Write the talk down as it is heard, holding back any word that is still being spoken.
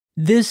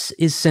This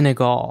is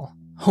Senegal,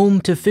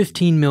 home to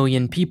 15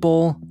 million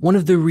people, one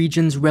of the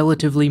region's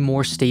relatively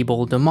more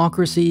stable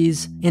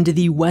democracies, and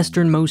the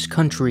westernmost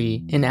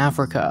country in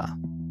Africa.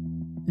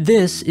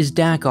 This is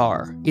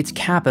Dakar, its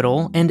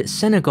capital and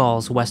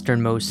Senegal's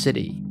westernmost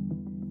city.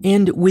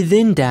 And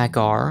within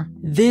Dakar,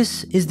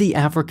 this is the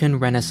African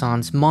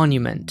Renaissance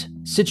Monument,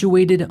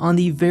 situated on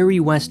the very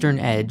western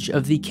edge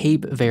of the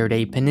Cape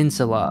Verde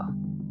Peninsula.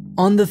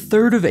 On the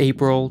 3rd of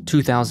April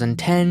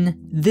 2010,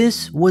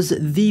 this was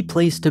the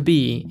place to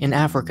be in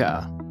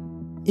Africa.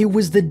 It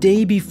was the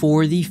day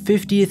before the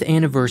 50th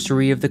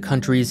anniversary of the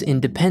country's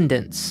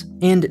independence,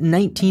 and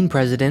 19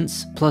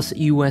 presidents, plus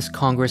US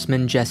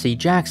Congressman Jesse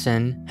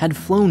Jackson, had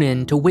flown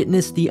in to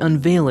witness the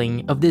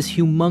unveiling of this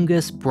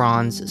humongous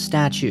bronze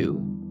statue.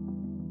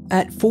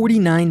 At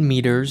 49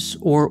 meters,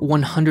 or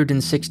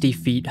 160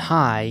 feet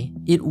high,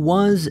 it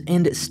was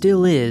and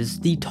still is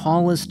the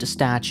tallest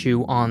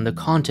statue on the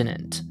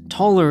continent,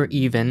 taller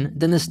even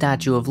than the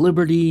Statue of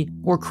Liberty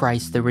or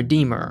Christ the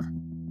Redeemer.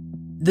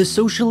 The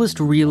socialist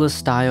realist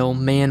style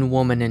man,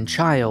 woman, and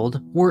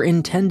child were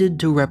intended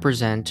to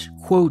represent,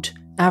 quote,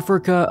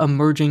 Africa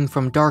emerging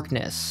from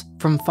darkness,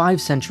 from 5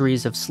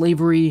 centuries of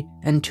slavery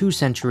and 2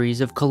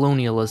 centuries of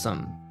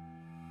colonialism.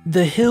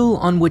 The hill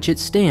on which it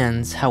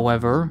stands,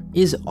 however,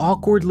 is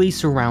awkwardly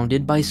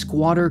surrounded by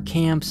squatter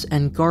camps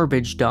and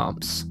garbage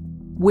dumps,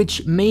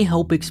 which may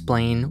help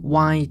explain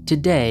why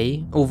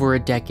today, over a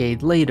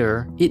decade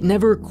later, it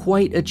never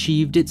quite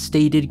achieved its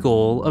stated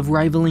goal of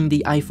rivaling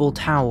the Eiffel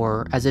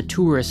Tower as a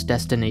tourist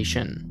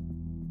destination.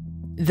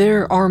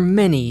 There are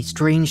many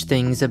strange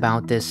things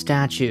about this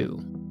statue.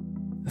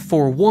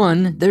 For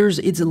one, there's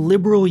its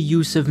liberal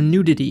use of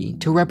nudity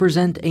to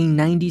represent a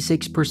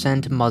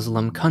 96%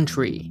 Muslim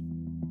country.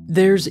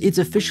 There's its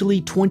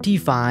officially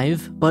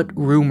 $25, but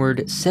rumored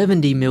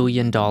 $70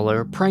 million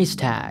price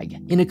tag,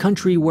 in a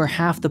country where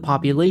half the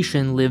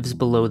population lives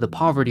below the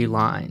poverty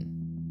line.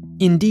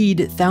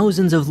 Indeed,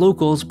 thousands of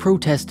locals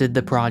protested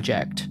the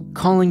project,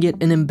 calling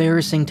it an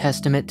embarrassing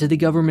testament to the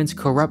government's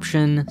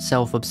corruption,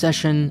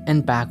 self-obsession,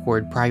 and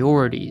backward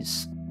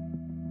priorities.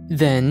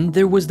 Then,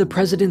 there was the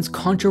president's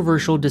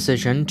controversial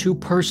decision to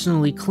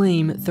personally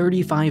claim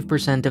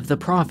 35% of the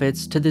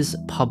profits to this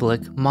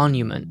public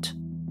monument.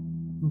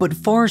 But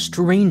far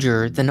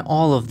stranger than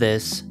all of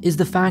this is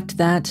the fact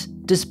that,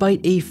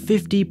 despite a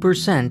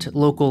 50%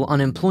 local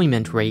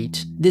unemployment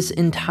rate, this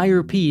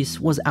entire piece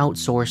was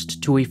outsourced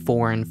to a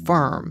foreign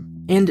firm,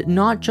 and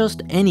not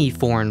just any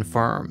foreign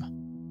firm.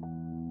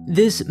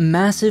 This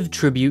massive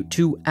tribute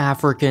to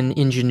African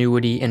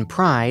ingenuity and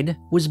pride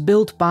was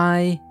built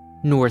by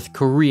North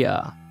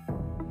Korea.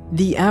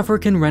 The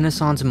African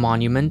Renaissance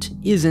Monument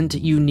isn't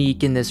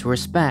unique in this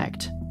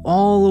respect.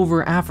 All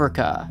over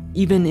Africa,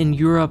 even in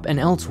Europe and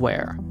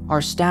elsewhere,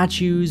 are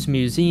statues,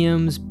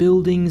 museums,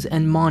 buildings,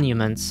 and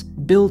monuments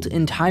built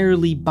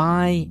entirely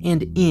by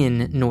and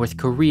in North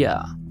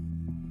Korea.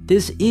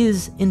 This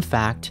is, in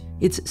fact,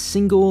 its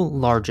single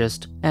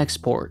largest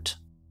export.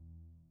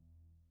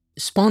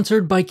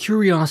 Sponsored by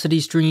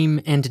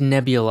CuriosityStream and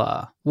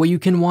Nebula, where you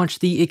can watch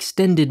the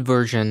extended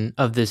version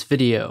of this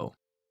video.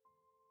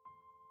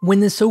 When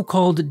the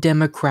so-called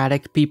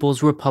Democratic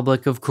People's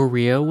Republic of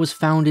Korea was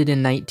founded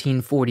in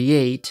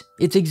 1948,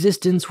 its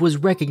existence was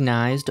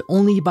recognized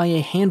only by a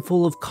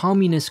handful of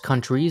communist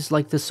countries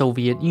like the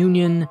Soviet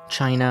Union,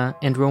 China,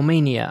 and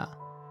Romania.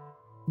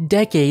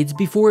 Decades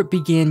before it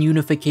began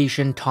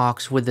unification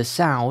talks with the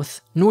South,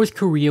 North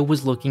Korea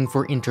was looking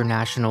for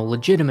international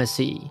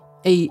legitimacy,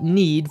 a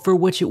need for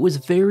which it was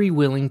very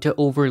willing to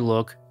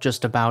overlook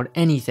just about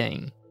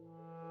anything.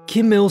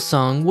 Kim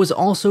Il-sung was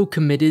also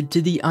committed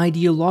to the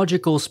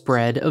ideological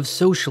spread of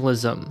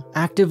socialism,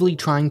 actively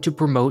trying to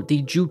promote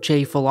the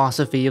Juche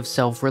philosophy of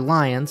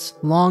self-reliance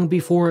long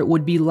before it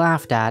would be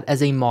laughed at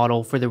as a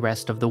model for the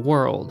rest of the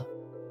world.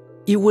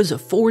 It was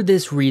for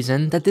this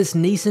reason that this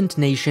nascent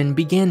nation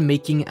began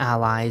making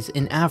allies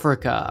in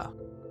Africa.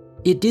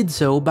 It did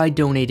so by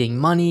donating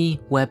money,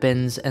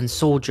 weapons, and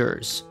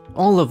soldiers,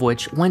 all of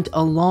which went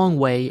a long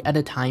way at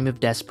a time of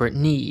desperate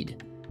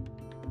need.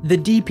 The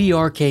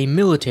DPRK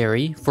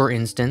military, for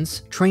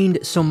instance, trained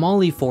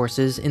Somali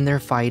forces in their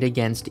fight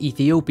against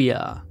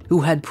Ethiopia,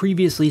 who had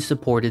previously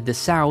supported the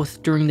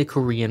South during the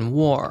Korean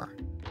War.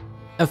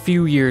 A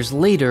few years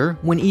later,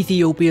 when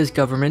Ethiopia's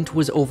government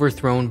was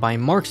overthrown by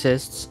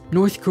Marxists,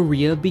 North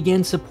Korea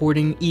began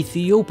supporting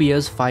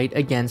Ethiopia's fight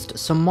against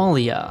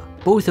Somalia,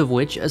 both of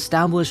which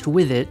established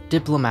with it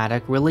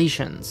diplomatic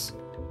relations.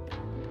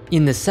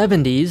 In the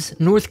 70s,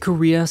 North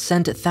Korea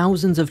sent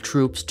thousands of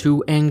troops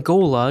to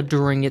Angola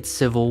during its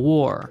civil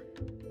war.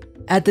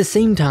 At the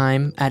same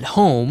time, at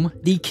home,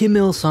 the Kim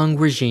Il-sung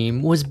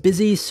regime was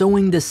busy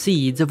sowing the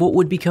seeds of what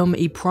would become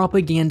a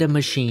propaganda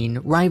machine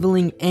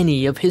rivaling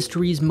any of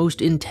history's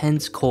most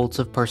intense cults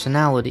of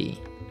personality.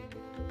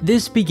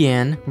 This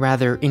began,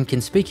 rather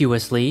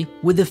inconspicuously,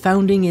 with the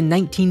founding in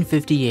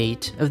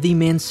 1958 of the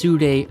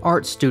Mansudae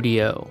Art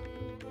Studio.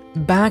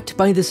 Backed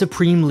by the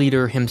supreme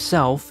leader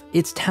himself,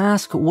 its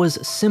task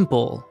was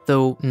simple,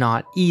 though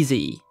not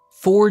easy: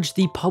 forged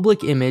the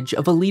public image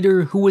of a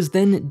leader who was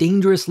then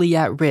dangerously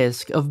at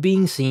risk of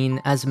being seen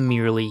as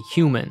merely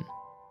human.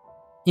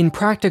 In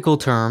practical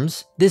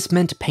terms, this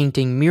meant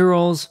painting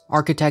murals,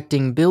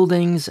 architecting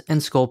buildings,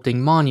 and sculpting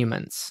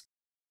monuments.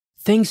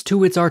 Thanks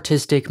to its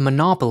artistic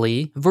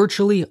monopoly,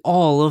 virtually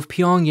all of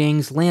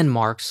Pyongyang's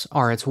landmarks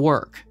are its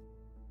work.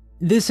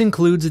 This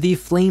includes the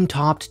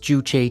flame-topped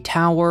Juche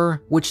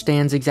Tower, which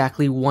stands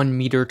exactly 1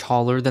 meter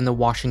taller than the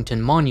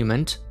Washington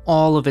Monument,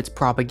 all of its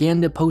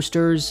propaganda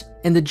posters,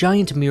 and the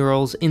giant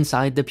murals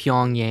inside the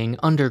Pyongyang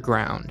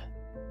underground.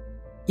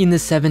 In the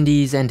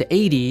 70s and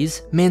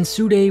 80s,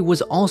 Mansudae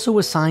was also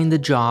assigned the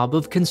job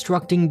of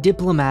constructing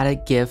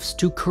diplomatic gifts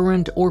to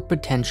current or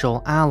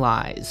potential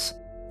allies.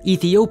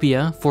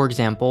 Ethiopia, for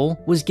example,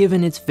 was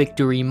given its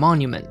Victory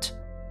Monument.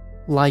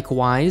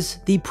 Likewise,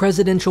 the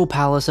Presidential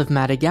Palace of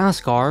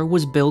Madagascar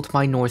was built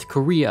by North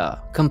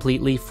Korea,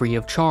 completely free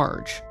of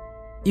charge.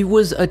 It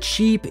was a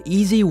cheap,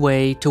 easy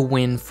way to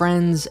win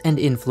friends and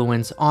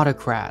influence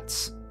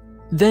autocrats.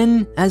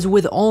 Then, as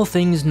with all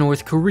things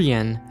North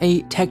Korean,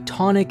 a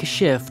tectonic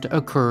shift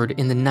occurred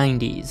in the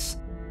 90s.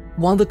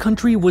 While the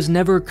country was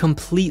never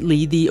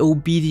completely the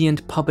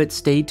obedient puppet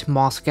state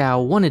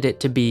Moscow wanted it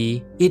to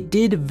be, it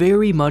did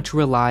very much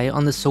rely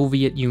on the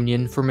Soviet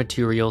Union for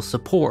material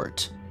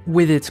support.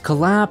 With its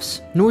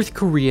collapse, North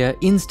Korea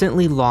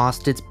instantly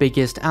lost its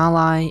biggest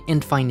ally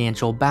and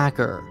financial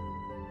backer.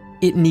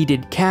 It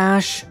needed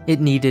cash, it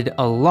needed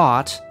a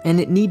lot, and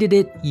it needed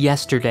it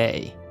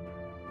yesterday.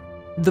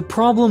 The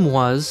problem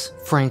was,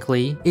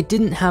 frankly, it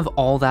didn't have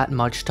all that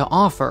much to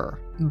offer.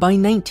 By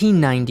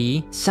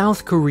 1990,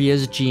 South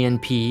Korea's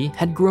GNP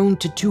had grown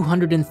to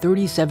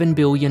 $237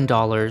 billion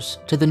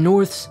to the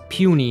North's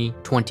puny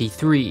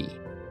 23.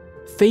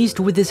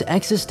 Faced with this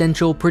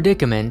existential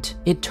predicament,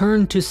 it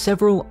turned to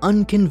several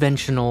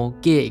unconventional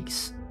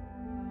gigs.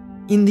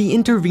 In the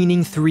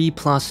intervening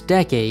 3+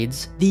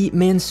 decades, the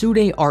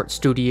Mansudae Art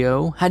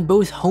Studio had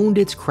both honed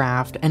its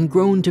craft and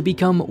grown to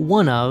become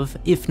one of,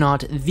 if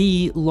not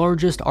the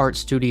largest art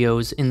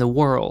studios in the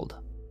world.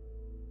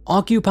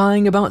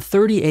 Occupying about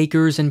 30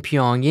 acres in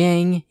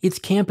Pyongyang, its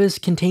campus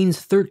contains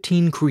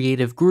 13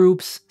 creative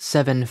groups,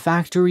 7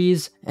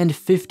 factories, and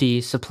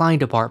 50 supply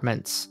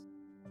departments.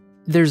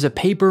 There's a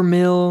paper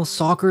mill,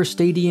 soccer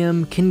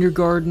stadium,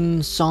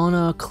 kindergarten,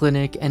 sauna,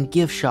 clinic, and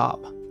gift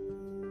shop.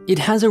 It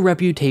has a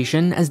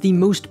reputation as the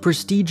most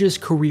prestigious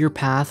career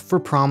path for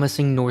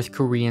promising North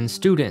Korean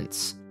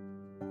students.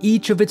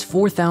 Each of its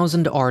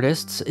 4,000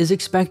 artists is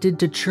expected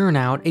to churn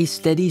out a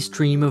steady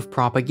stream of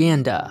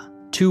propaganda,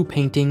 2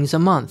 paintings a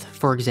month,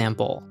 for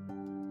example.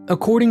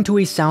 According to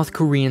a South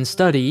Korean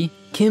study,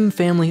 Kim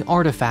family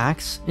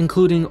artifacts,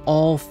 including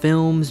all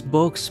films,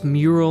 books,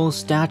 murals,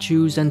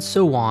 statues, and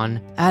so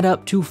on, add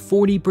up to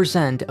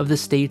 40% of the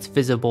state's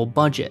visible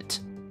budget.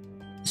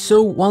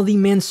 So while the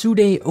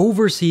Mansudae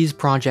Overseas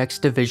Projects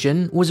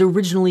Division was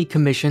originally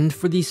commissioned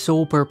for the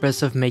sole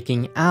purpose of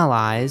making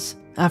allies,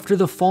 after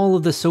the fall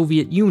of the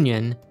Soviet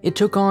Union, it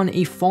took on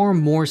a far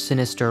more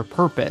sinister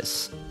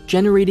purpose,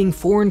 generating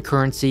foreign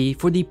currency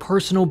for the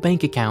personal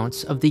bank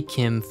accounts of the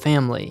Kim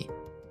family.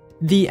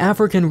 The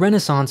African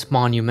Renaissance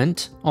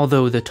Monument,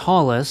 although the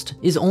tallest,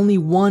 is only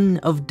one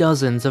of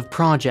dozens of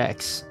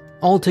projects.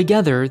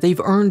 Altogether,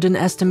 they've earned an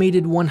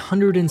estimated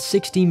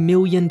 $160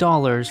 million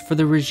for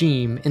the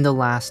regime in the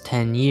last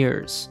 10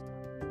 years.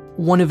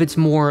 One of its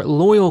more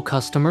loyal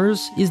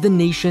customers is the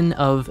nation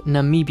of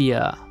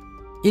Namibia.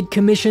 It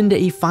commissioned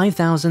a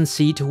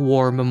 5,000-seat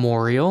war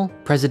memorial,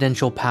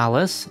 presidential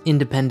palace,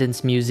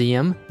 Independence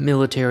Museum,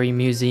 military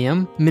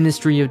museum,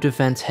 Ministry of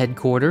Defense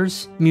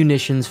headquarters,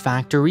 munitions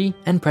factory,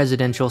 and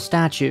presidential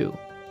statue.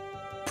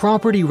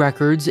 Property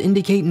records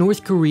indicate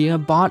North Korea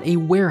bought a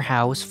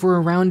warehouse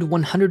for around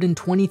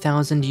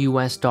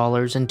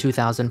 $120,000 in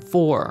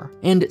 2004,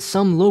 and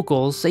some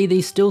locals say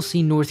they still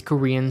see North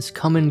Koreans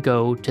come and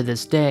go to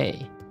this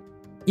day.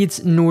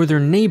 Its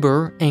northern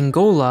neighbor,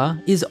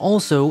 Angola, is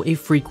also a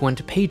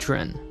frequent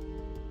patron.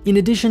 In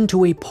addition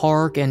to a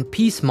park and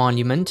peace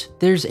monument,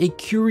 there's a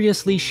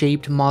curiously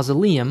shaped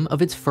mausoleum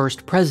of its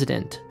first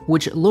president,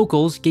 which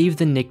locals gave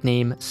the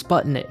nickname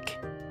Sputnik.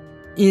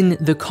 In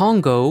the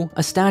Congo,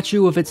 a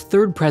statue of its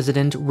third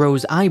president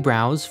rose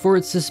eyebrows for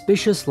its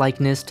suspicious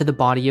likeness to the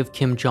body of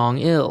Kim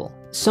Jong-il.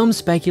 Some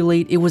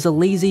speculate it was a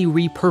lazy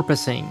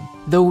repurposing,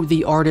 though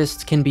the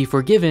artists can be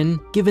forgiven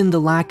given the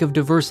lack of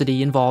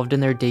diversity involved in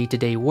their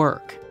day-to-day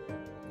work.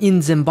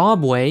 In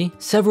Zimbabwe,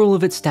 several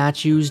of its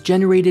statues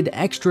generated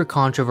extra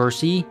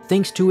controversy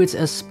thanks to its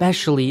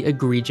especially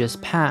egregious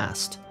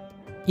past.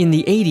 In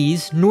the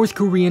 80s, North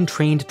Korean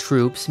trained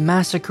troops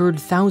massacred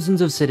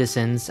thousands of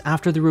citizens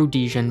after the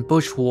Rhodesian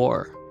Bush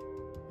War.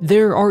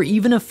 There are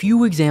even a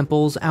few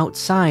examples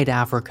outside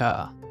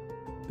Africa.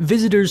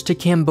 Visitors to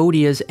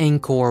Cambodia's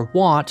Angkor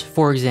Wat,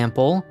 for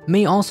example,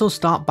 may also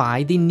stop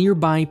by the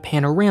nearby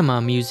Panorama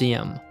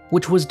Museum,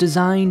 which was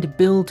designed,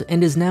 built,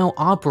 and is now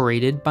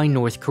operated by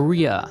North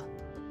Korea.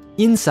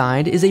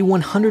 Inside is a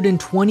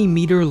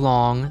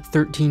 120-meter-long,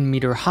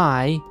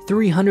 13-meter-high,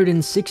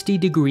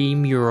 360-degree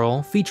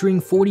mural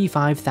featuring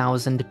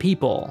 45,000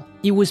 people.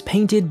 It was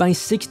painted by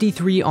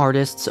 63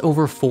 artists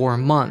over 4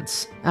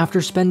 months,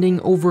 after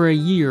spending over a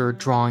year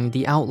drawing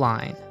the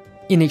outline.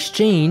 In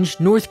exchange,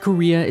 North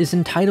Korea is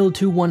entitled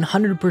to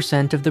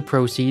 100% of the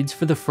proceeds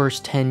for the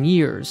first 10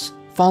 years,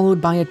 followed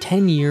by a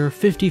 10-year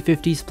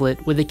 50-50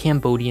 split with the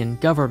Cambodian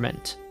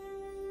government.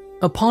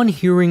 Upon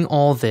hearing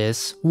all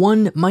this,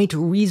 one might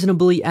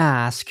reasonably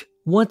ask,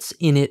 what's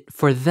in it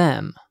for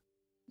them?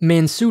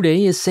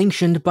 Mansudae is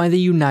sanctioned by the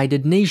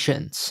United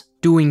Nations.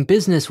 Doing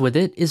business with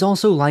it is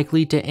also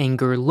likely to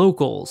anger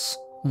locals.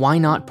 Why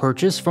not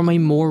purchase from a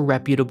more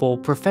reputable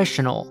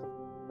professional?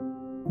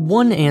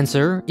 One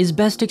answer is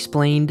best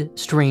explained,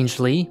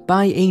 strangely,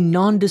 by a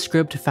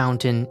nondescript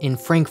fountain in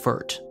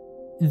Frankfurt.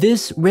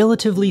 This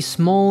relatively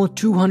small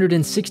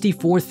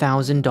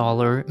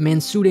 $264,000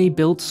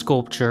 Mansudae-built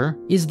sculpture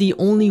is the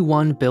only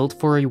one built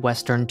for a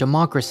Western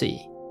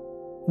democracy.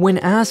 When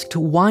asked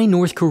why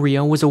North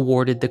Korea was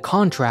awarded the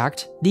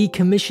contract, the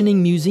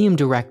commissioning museum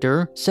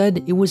director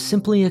said it was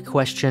simply a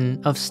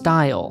question of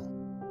style.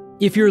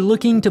 If you're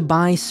looking to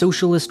buy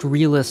socialist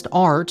realist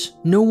art,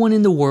 no one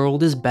in the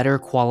world is better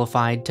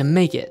qualified to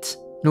make it.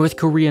 North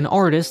Korean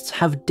artists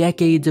have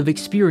decades of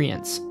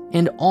experience,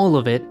 and all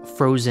of it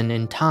frozen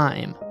in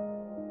time.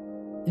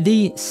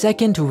 The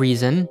second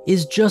reason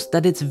is just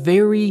that it's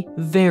very,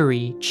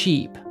 very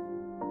cheap.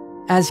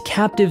 As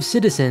captive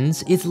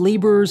citizens, its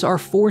laborers are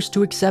forced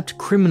to accept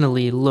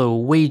criminally low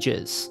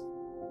wages.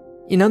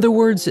 In other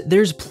words,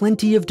 there's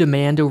plenty of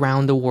demand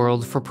around the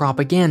world for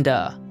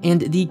propaganda,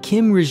 and the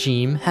Kim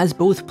regime has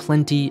both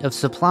plenty of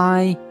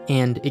supply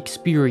and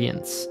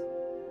experience.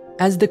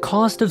 As the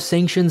cost of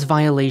sanctions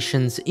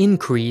violations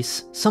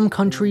increase, some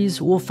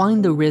countries will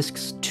find the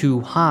risks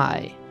too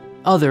high.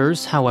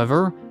 Others,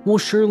 however, will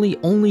surely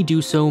only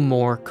do so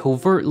more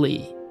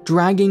covertly,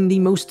 dragging the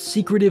most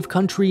secretive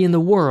country in the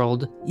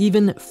world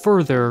even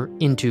further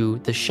into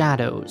the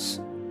shadows.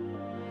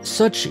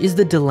 Such is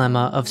the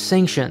dilemma of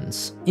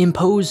sanctions.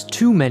 Impose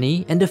too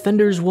many and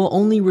offenders will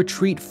only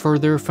retreat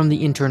further from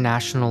the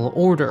international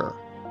order.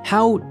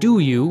 How do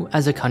you,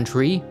 as a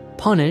country,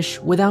 punish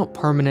without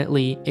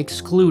permanently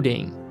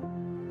excluding?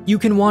 You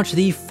can watch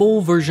the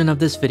full version of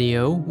this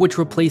video, which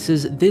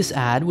replaces this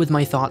ad with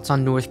my thoughts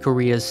on North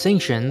Korea's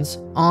sanctions,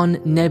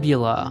 on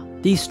Nebula,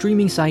 the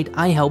streaming site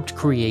I helped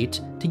create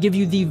to give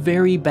you the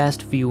very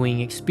best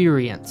viewing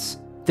experience.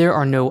 There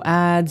are no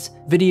ads,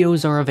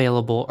 videos are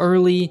available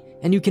early,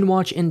 and you can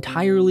watch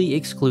entirely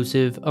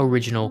exclusive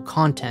original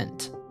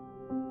content.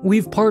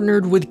 We've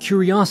partnered with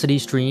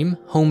CuriosityStream,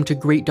 home to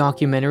great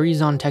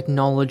documentaries on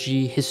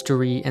technology,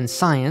 history, and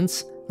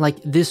science, like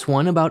this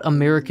one about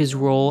America's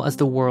role as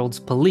the world's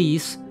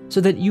police, so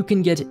that you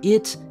can get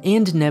it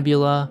and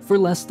Nebula for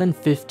less than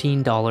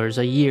 $15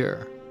 a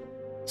year.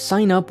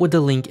 Sign up with the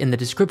link in the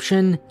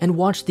description and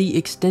watch the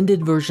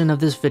extended version of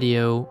this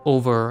video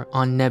over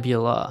on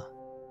Nebula.